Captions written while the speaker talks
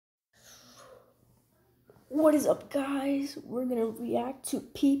What is up, guys? We're gonna react to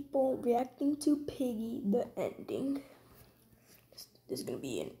people reacting to Piggy, the ending. This is gonna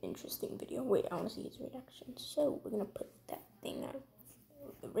be an interesting video. Wait, I wanna see his reaction. So we're gonna put that thing out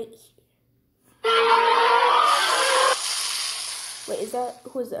right here. Wait, is that,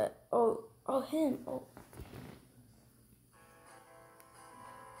 who is that? Oh, him. Oh.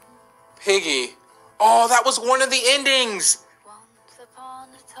 Piggy. Oh, that was one of the endings.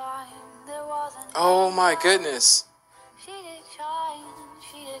 Oh my goodness.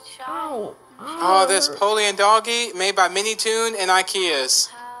 Ow. Oh, there's Polly and Doggy, made by Minitoon and Ikea's.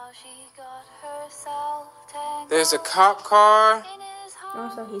 There's a cop car.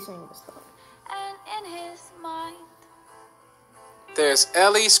 Also, he's saying this stuff. There's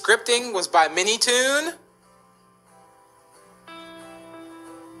Ellie. Scripting was by Minitoon.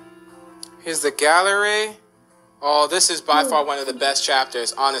 Here's the gallery. Oh, this is by far one of the best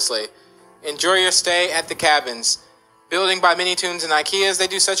chapters, honestly. Enjoy your stay at the cabins. Building by Minitoons and Ikea's. They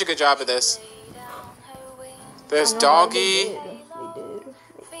do such a good job of this. There's Doggy. They did.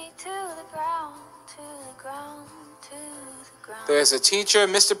 There's a teacher.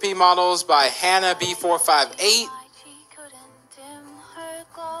 Mr. P models by Hannah B458.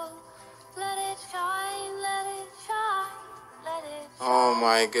 Oh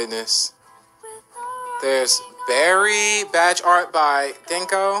my goodness. There's Barry. Badge art by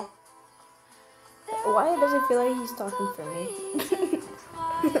Denko. Why does it feel like he's talking for me?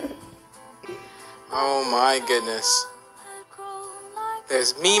 Oh my goodness.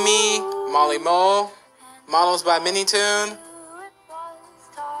 There's Mimi, Molly Mole, models by Minitoon.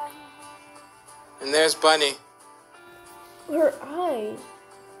 And there's Bunny. Her eyes.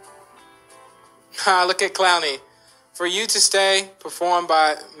 Ha, look at Clowny. For You to Stay, performed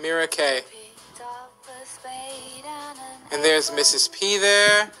by Mira K. And there's Mrs. P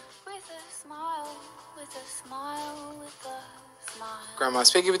there.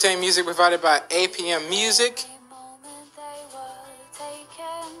 Grandma's Piggy Potato music provided by APM Music.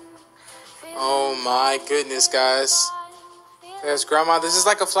 Oh my goodness, guys. There's Grandma. This is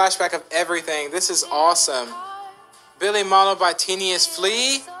like a flashback of everything. This is awesome. Billy modeled by Tenius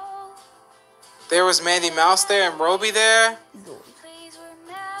Flea. There was Mandy Mouse there and Roby there.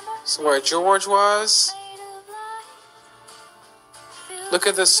 So where George was. Look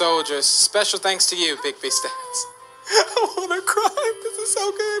at the soldiers. Special thanks to you, Big B Stats. I want to cry. This is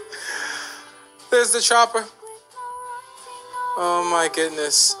so good. There's the chopper. Oh my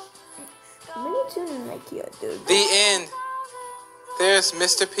goodness. Minitoon and Ikea, dude. The end. There's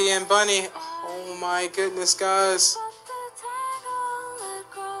Mr. P and Bunny. Oh my goodness, guys.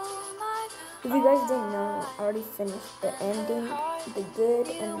 If you guys didn't know, I already finished the ending, the good,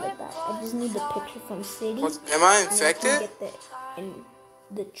 and the bad. I just need the picture from City. Am I infected?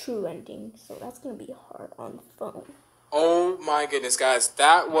 The true ending, so that's gonna be hard on the phone. Oh my goodness, guys,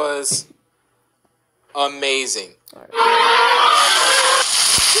 that was amazing. Right.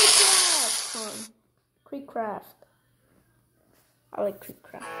 Creek Craft. I like Creek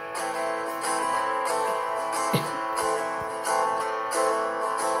Craft.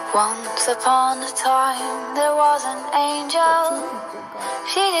 Once upon a time, there was an angel.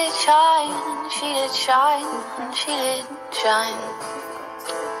 She did shine, and she did shine, and she did shine.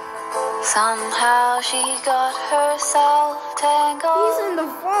 Somehow she got herself tangled. He's in the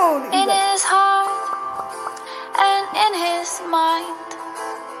phone. In his heart and in his mind.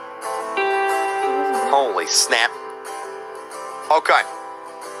 Holy snap. Okay.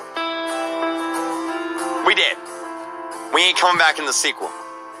 We did. We ain't coming back in the sequel.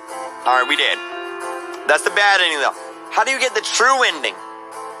 Alright, we did. That's the bad ending though. How do you get the true ending?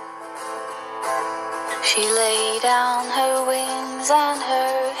 She lay down her wings and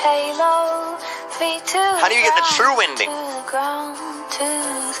her halo, feet to How do you get the true ending? To the ground, to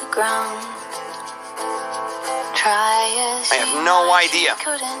the ground. Try as I have no idea. She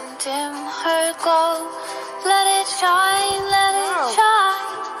couldn't dim her glow. Let it shine, let it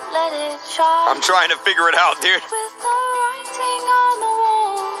shine, let it shine. I'm trying to figure it out, dude. With the writing on the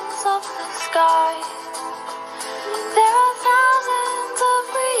walls of the sky. There are thousands of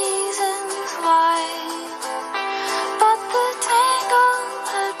reasons why.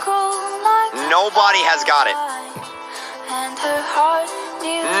 Nobody has got it. And her heart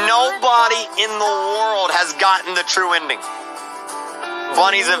Nobody in the world has gotten the true ending.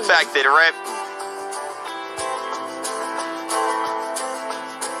 Bunny's infected, right?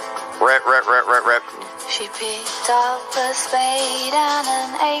 Rip. She picked up a spade and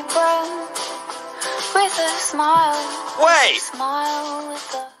an apron with a smile.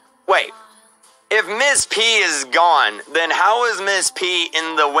 Wait. If Miss P is gone, then how is Miss P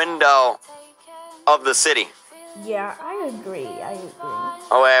in the window of the city. Yeah, I agree.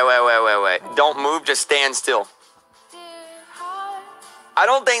 Oh, wait. Don't move, just stand still. I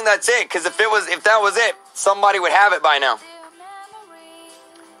don't think that's it, because if that was it, somebody would have it by now.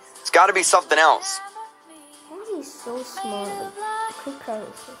 It's got to be something else. He's so smart. Like, Kuka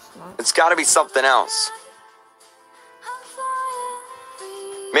is so smart. It's got to be something else.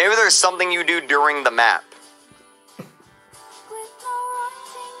 Maybe there's something you do during the map.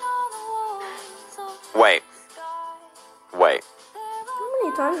 Wait. How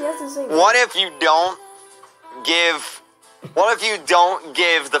many times do you have to say? What if you don't give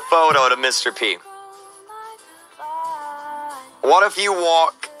the photo to Mr. P? What if you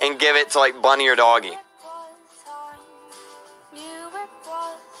walk and give it to like Bunny or Doggy?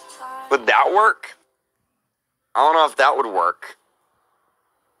 Would that work? I don't know if that would work.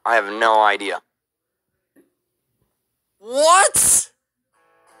 I have no idea. What?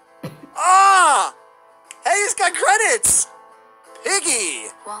 Ah! Hey, he's got credits! Piggy!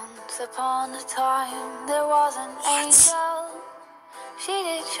 Once upon a time, there was an angel. She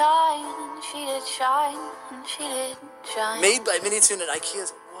did shine, and she did shine, and she did shine. Made by Minitoon and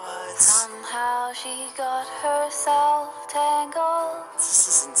IKEA's. What? Somehow she got herself tangled. This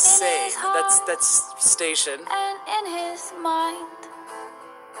is insane. That's station. And in his mind.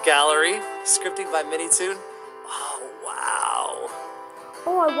 Gallery. Scripting by Minitoon. Oh, wow.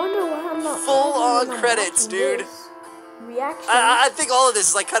 Oh, I wonder why I'm not. Full on credits, dude. Reaction. I think all of this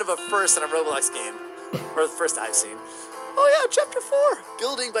is like kind of a first in a Roblox game. Or the first I've seen. Oh yeah, chapter 4.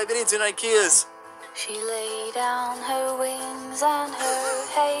 Building by Minitoon and IKEA's. She lay down her wings and her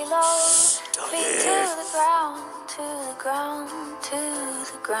halo. Feet to the ground, to the ground, to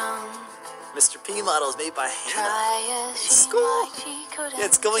the ground. Mr. P models made by Hannah. Try as This is she cool. might, she couldn't Yeah,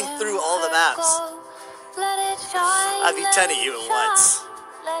 it's going dim through all the her maps. glow. Let it shine. I'll be 10 of you at once.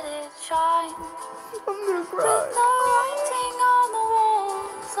 Let it shine. I'm gonna cry. The writing on the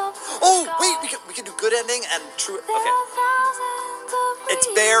walls of the Oh, sky. wait, we can do good ending and true. There Okay. are thousands of It's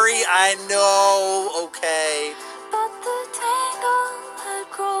reasons, Barry, I know. Okay. but the tangle had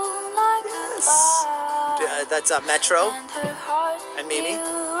grown like Yes. a fire. That's Metro. And her heart And Mimi.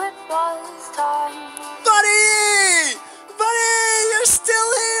 knew it was time. Buddy! Buddy, you're still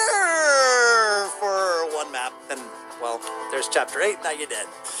here for one map. And, well, there's chapter 8. Now you're dead.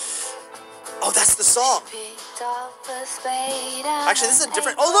 Oh, that's the song. Picked up a spade and Actually, this is a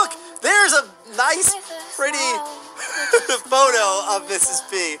different. paper Oh, look! There's a nice, with a pretty smile, photo of Mrs.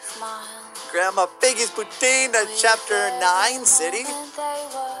 P. smile. Grandma Piggy's Poutine, chapter 9, City. They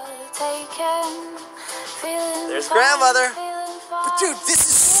were taken, feeling There's fine, grandmother. feeling But dude, fine, this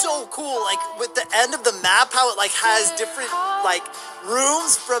is so feeling cool. Like with the end of the map, how it like has different like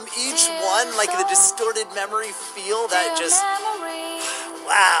rooms from each one, like the distorted memory feel that Dear just memories,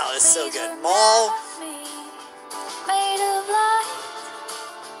 wow, it's so please good. remember Mall, me, made of light,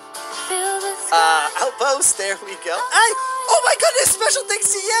 fill the sky. Outpost. There we go. Hey, oh my goodness! Special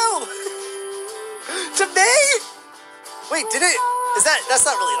thanks to you. To me? Wait, did it? Is that's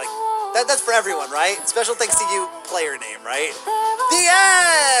not really like that? That's for everyone, right? Special thanks to you, player name, right? The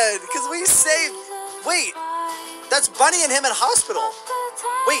end, because we saved. Wait, that's Bunny and him in hospital.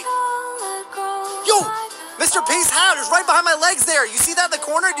 Wait. Yo, Mr. P's hat is right behind my legs there. You see that in the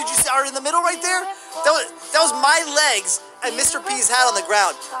corner? Did you see? Or in the middle right there? That was my legs and Mr. P's hat on the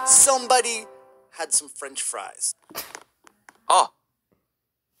ground. Somebody had some French fries.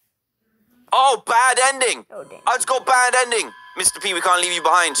 Oh, bad ending. Oh, dang. Let's go bad ending. Mr. P, we can't leave you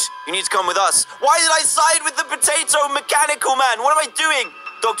behind. You need to come with us. Why did I side with the potato mechanical man? What am I doing?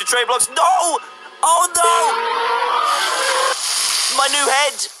 Dr. Trey Blocks, no! Oh, no! My new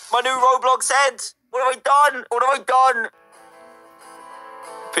head. My new Roblox head. What have I done? What have I done?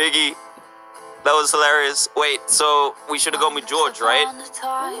 Piggy. That was hilarious. Wait, so we should have gone with George, right?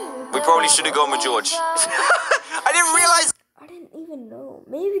 We probably should have gone with George. I didn't realize I didn't even know.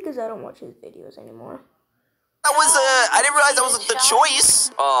 Maybe because I don't watch his videos anymore. that was I didn't realize that was the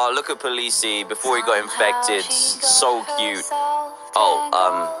choice. Oh, look at Policey before he got infected. So cute.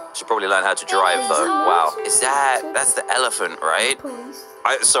 Oh, should probably learn how to drive though. Wow. That's the elephant, right? Police.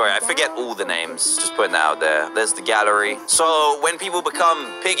 Sorry, I forget all the names. Just putting that out there. There's the gallery. So when people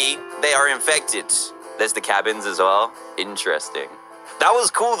become Piggy, they are infected. There's the cabins as well. Interesting. That was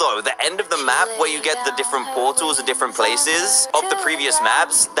cool though. The end of the map where you get the different portals at different places of the previous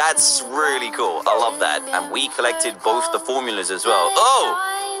maps. That's really cool. I love that. And we collected both the formulas as well. Oh,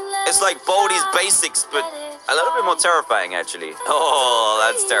 it's like Baldi's Basics, but a little bit more terrifying actually. Oh,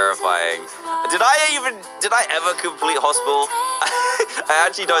 that's terrifying. Did I ever complete Hospital? I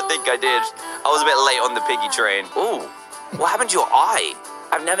actually don't think I did. I was a bit late on the Piggy train. Ooh, what happened to your eye?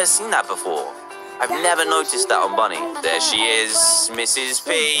 I've never seen that before. I've never noticed that on Bunny. There she is, Mrs.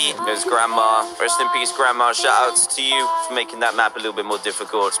 P. There's Grandma. Rest in peace, Grandma. Shout-outs to you for making that map a little bit more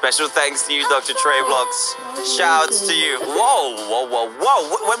difficult. Special thanks to you, Dr. Treyblocks. Shout-outs to you. Whoa, whoa, whoa, whoa.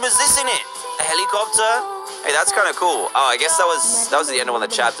 When was this in it? A helicopter? Hey, that's kind of cool. Oh, I guess that was at the end of one of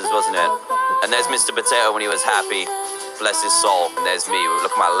the chapters, wasn't it? And there's Mr. Potato when he was happy. Bless his soul. And there's me.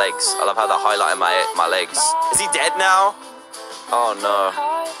 Look at my legs. I love how they're highlighting my legs. Is he dead now? Oh, no.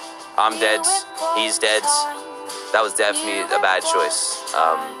 I'm dead. He's dead. That was definitely a bad choice.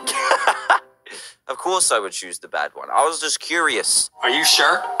 Of course I would choose the bad one. I was just curious. Are you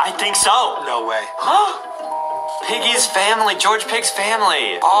sure? I think so. No way. Piggy's family, George Pig's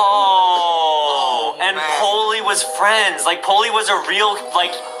family. Oh, and man. Polly was friends. Like, Polly was a real,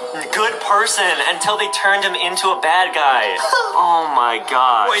 like, good person until they turned him into a bad guy. Oh my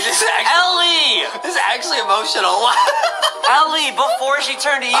gosh. Wait, this is actually... Ellie! This is actually emotional. Ellie, before she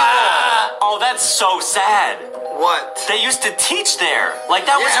turned evil. Oh, that's so sad. What? They used to teach there. Like,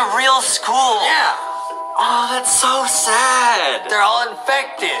 that was a real school. Yeah. Oh, that's so sad. They're all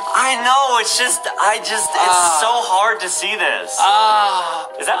infected. I know, it's so hard to see this.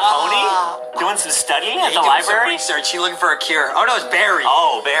 Is that Pony? Doing some studying at the library? Research. He looking for a cure. Oh no, it's Barry.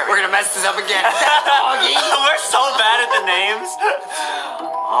 Oh, Barry. We're gonna mess this up again. Doggy. We're so bad at the names.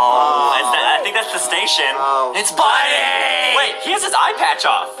 Oh, I think that's the station. Oh. It's Buddy! Wait, he has his eye patch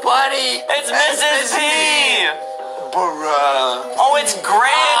off. Buddy. It's Mrs. P! Bruh. Oh, it's Granny!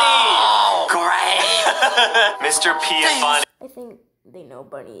 Oh, great. Mr. P and Bunny. I think they know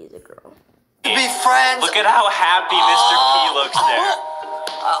Bunny is a girl. Be friends. Look at how happy Mr. P looks there.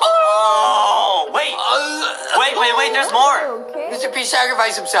 Oh, wait, there's more. Okay. Mr. P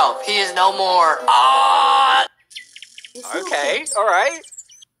sacrificed himself. He is no more. Okay, all right.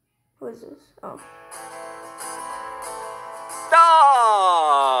 Who is this? Oh.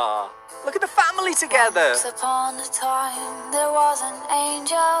 Ah, look at the family together. Once upon a time, there was an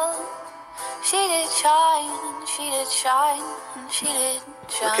angel. She did shine, and she did shine, and she did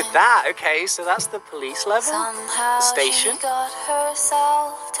shine. Look at that. Okay, so that's the police level. Somehow The station. she got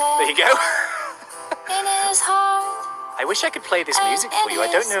herself There you go. in his heart. I wish I could play this music for you. I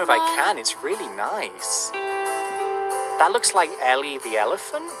don't know if I can. It's really nice. That looks like Ellie the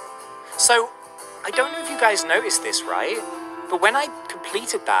elephant. So, I don't know if you guys noticed this, right? But when I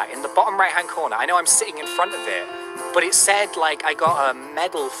completed that, in the bottom right-hand corner, I know I'm sitting in front of it, but it said, like, I got a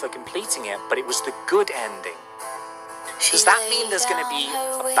medal for completing it, but it was the good ending. Does that mean there's going to be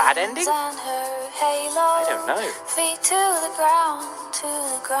a bad ending? I don't know.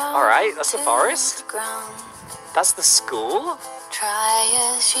 All right, that's the forest. That's the school. Try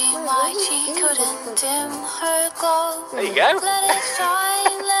as she might, she couldn't dim her glow. There you go. Let it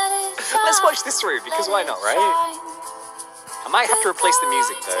shine, let it shine. Let's watch this through, because why not, right? I might have to replace the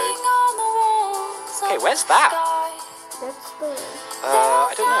music, though. Okay, where's that? That's the...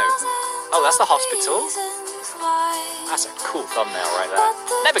 I don't know. Oh, that's the hospital. That's a cool thumbnail right there.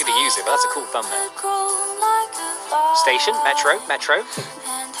 Never going to use it, but that's a cool thumbnail. Station, metro.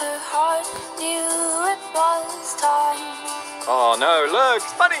 And her heart knew it was time. Oh no, look,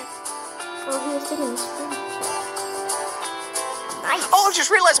 it's funny. Oh, he was taking a screenshot. Nice. Oh, I've just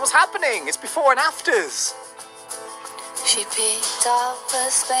realised what's happening. It's before and afters. She picked up a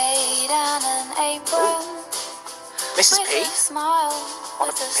spade and an apron. Mrs. With P? a smile, On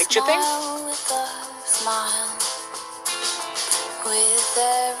a with a picture thing? smile, with a smile. With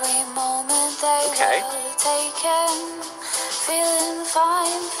every moment they were taken, feeling fine,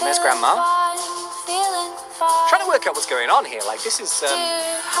 There's feeling Grandma. fine, feeling fine. Trying to work out what's going on here. Like, this is, Dear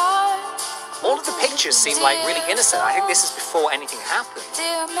heart, all of the pictures seem like really innocent. I think this is before anything happened.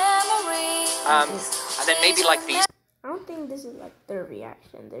 dear memory. And then maybe like these I don't think this is like their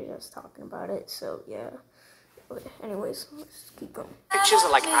reaction. They're just talking about it. So yeah. But anyways, let's keep going. pictures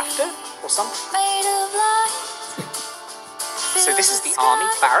are like after or something. Made of light. So this is the army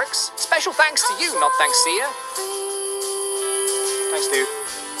barracks. Special thanks to you, not thanks to you. Thanks, dude.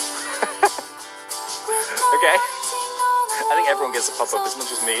 Okay. I think everyone gets a pop-up as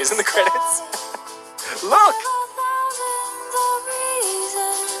much as me, isn't the credits? Look!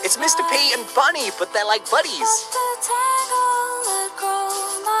 It's Mr. P and Bunny, but they're like buddies.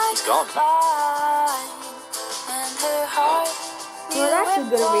 He's gone. Well, that's a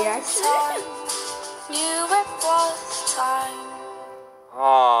good reaction.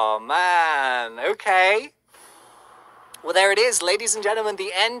 Oh, man. Okay. Well, there it is, ladies and gentlemen,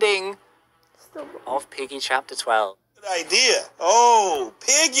 the ending of Piggy Chapter 12. Good idea. Oh,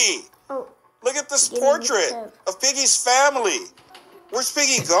 Piggy. Oh, Look at this Getting portrait mixed up. of Piggy's family. Where's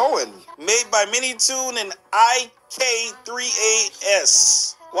Piggy going? Made by Minitoon and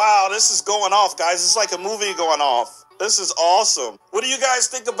IK38S. Wow, this is going off, guys. It's like a movie going off. This is awesome. What do you guys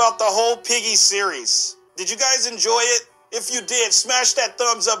think about the whole Piggy series? Did you guys enjoy it? If you did, smash that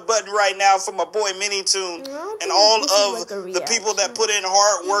thumbs up button right now for my boy Minitoon and all of the people that put in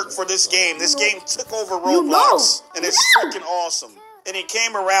hard work for this game. This game took over Roblox, and it's freaking awesome. And it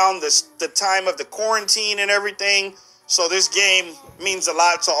came around the time of the quarantine and everything, so this game means a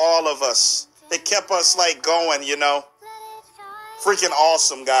lot to all of us. It kept us like going, you know. Freaking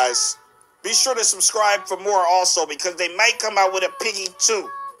awesome, guys. Be sure to subscribe for more also, because they might come out with a Piggy too.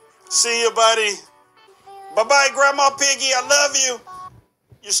 See you, buddy. Bye-bye, Grandma Piggy. I love you.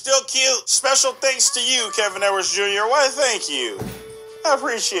 You're still cute. Special thanks to you, Kevin Edwards Jr. Why, thank you. I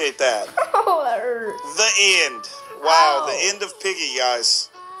appreciate that. Oh, that hurt. The end. Wow, the end of Piggy, guys.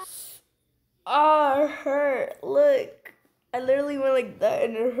 Oh, it hurt. Look. I literally went like that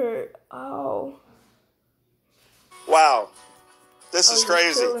and it hurt. Ow. Wow. This is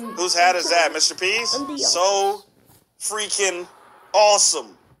crazy. Whose hat is that, Mr. P's? So freaking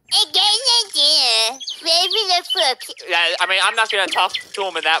awesome. I mean, I'm not gonna talk to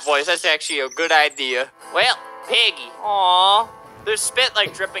him in that voice. That's actually a good idea. Well, Piggy. Aww. There's spit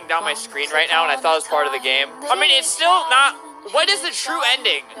like dripping down my screen right now, and I thought it was part of the game. I mean, it's still not. What is the true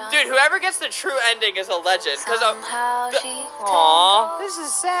ending? Dude, whoever gets the true ending is a legend. Cause aww, this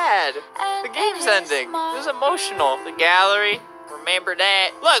is sad. The game's ending. This is emotional. The gallery. Remember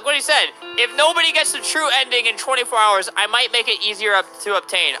that. Look what he said. If nobody gets the true ending in 24 hours, I might make it easier to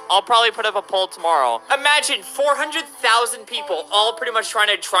obtain. I'll probably put up a poll tomorrow. Imagine 400,000 people all pretty much trying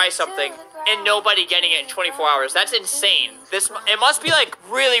to try something and nobody getting it in 24 hours. That's insane. It must be like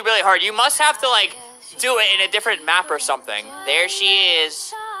really, really hard. You must have to like do it in a different map or something. There she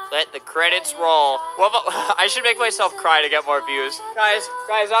is. Let the credits roll. What about, I should make myself cry to get more views. Guys,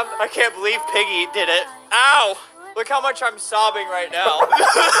 I can't believe Piggy did it. Ow! Look how much I'm sobbing right now.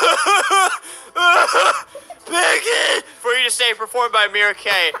 Piggy! For you to say, performed by Mira K.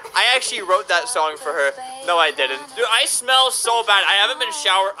 I actually wrote that song for her. No, I didn't. Dude, I smell so bad. I've been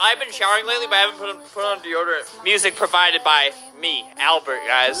showering lately, but I haven't put on deodorant. Music provided by me, Albert,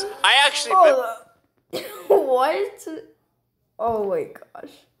 guys. I actually... What? Oh my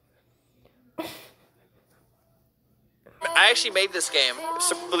gosh. I actually made this game,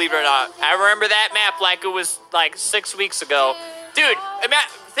 so believe it or not. I remember that map like it was like 6 weeks ago. Dude,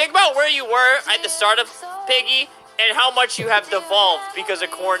 think about where you were at the start of Piggy and how much you have devolved because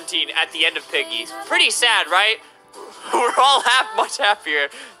of quarantine at the end of Piggy. Pretty sad, right? We're all much happier.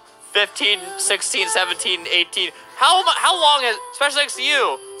 15, 16, 17, 18. How long has, especially thanks to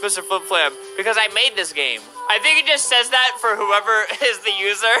you, Mr. Flip Flam, because I made this game. I think it just says that for whoever is the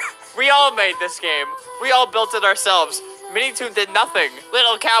user. We all made this game. We all built it ourselves. Minitoon did nothing.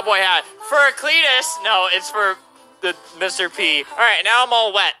 Little cowboy hat. For Cletus. No, it's for the Mr. P. Alright, now I'm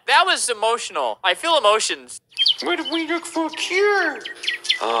all wet. That was emotional. I feel emotions. Where do we look for a cure?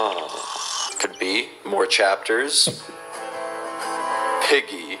 Oh, could be. More chapters.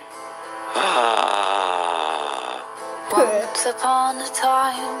 Piggy. Once upon a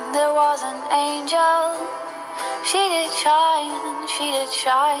time, there was an angel. She did shine, and she did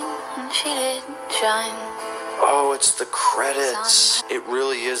shine, and she did shine. Oh, it's the credits. It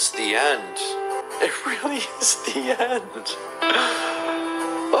really is the end. It really is the end.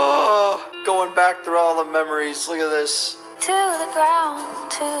 Oh, going back through all the memories. Look at this. To the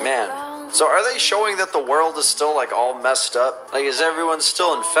ground, to the ground. So are they showing that the world is still like all messed up? Like, is everyone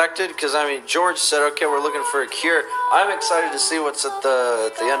still infected? Because I mean, George said, okay, we're looking for a cure. I'm excited to see what's at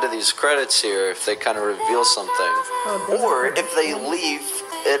the end of these credits here, if they kind of reveal something. Or if they leave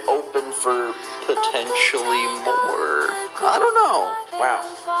it open for potentially more. I don't know. Wow.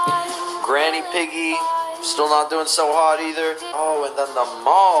 Granny Piggy, still not doing so hot either. Oh, and then the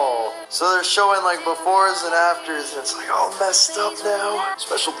mall. So they're showing like befores and afters, and it's like all messed up now.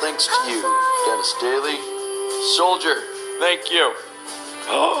 Special thanks to you, Dennis Daly. Soldier, thank you.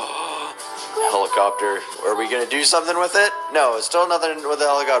 Oh, helicopter. Are we gonna do something with it? No, still nothing with the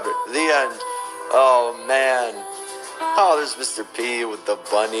helicopter. The end. Oh man. Oh, there's Mr. P with the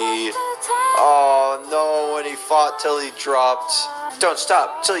bunny. Oh no, when he fought till he dropped. Don't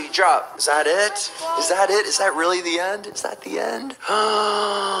stop till you drop. Is that it? Is that it? Is that really the end? Is that the end?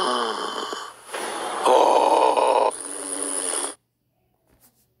 Oh.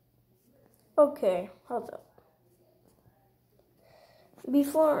 Okay, hold up.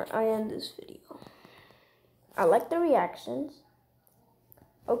 Before I end this video, I like the reactions.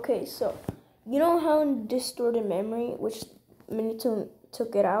 Okay, so you know how in Distorted Memory, which Minitoon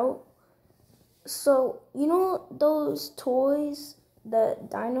took it out? So, you know those toys, the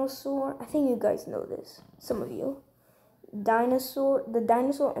dinosaur? I think you guys know this, some of you. the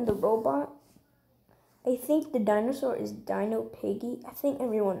dinosaur and the robot. I think the dinosaur is Dino Piggy. I think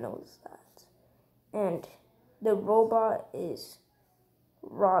everyone knows that. And the robot is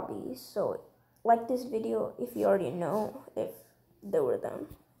Robbie. So like this video if you already know if they were them.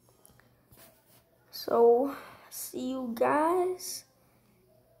 So see you guys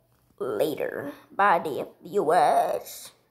later. Bye, dear viewers.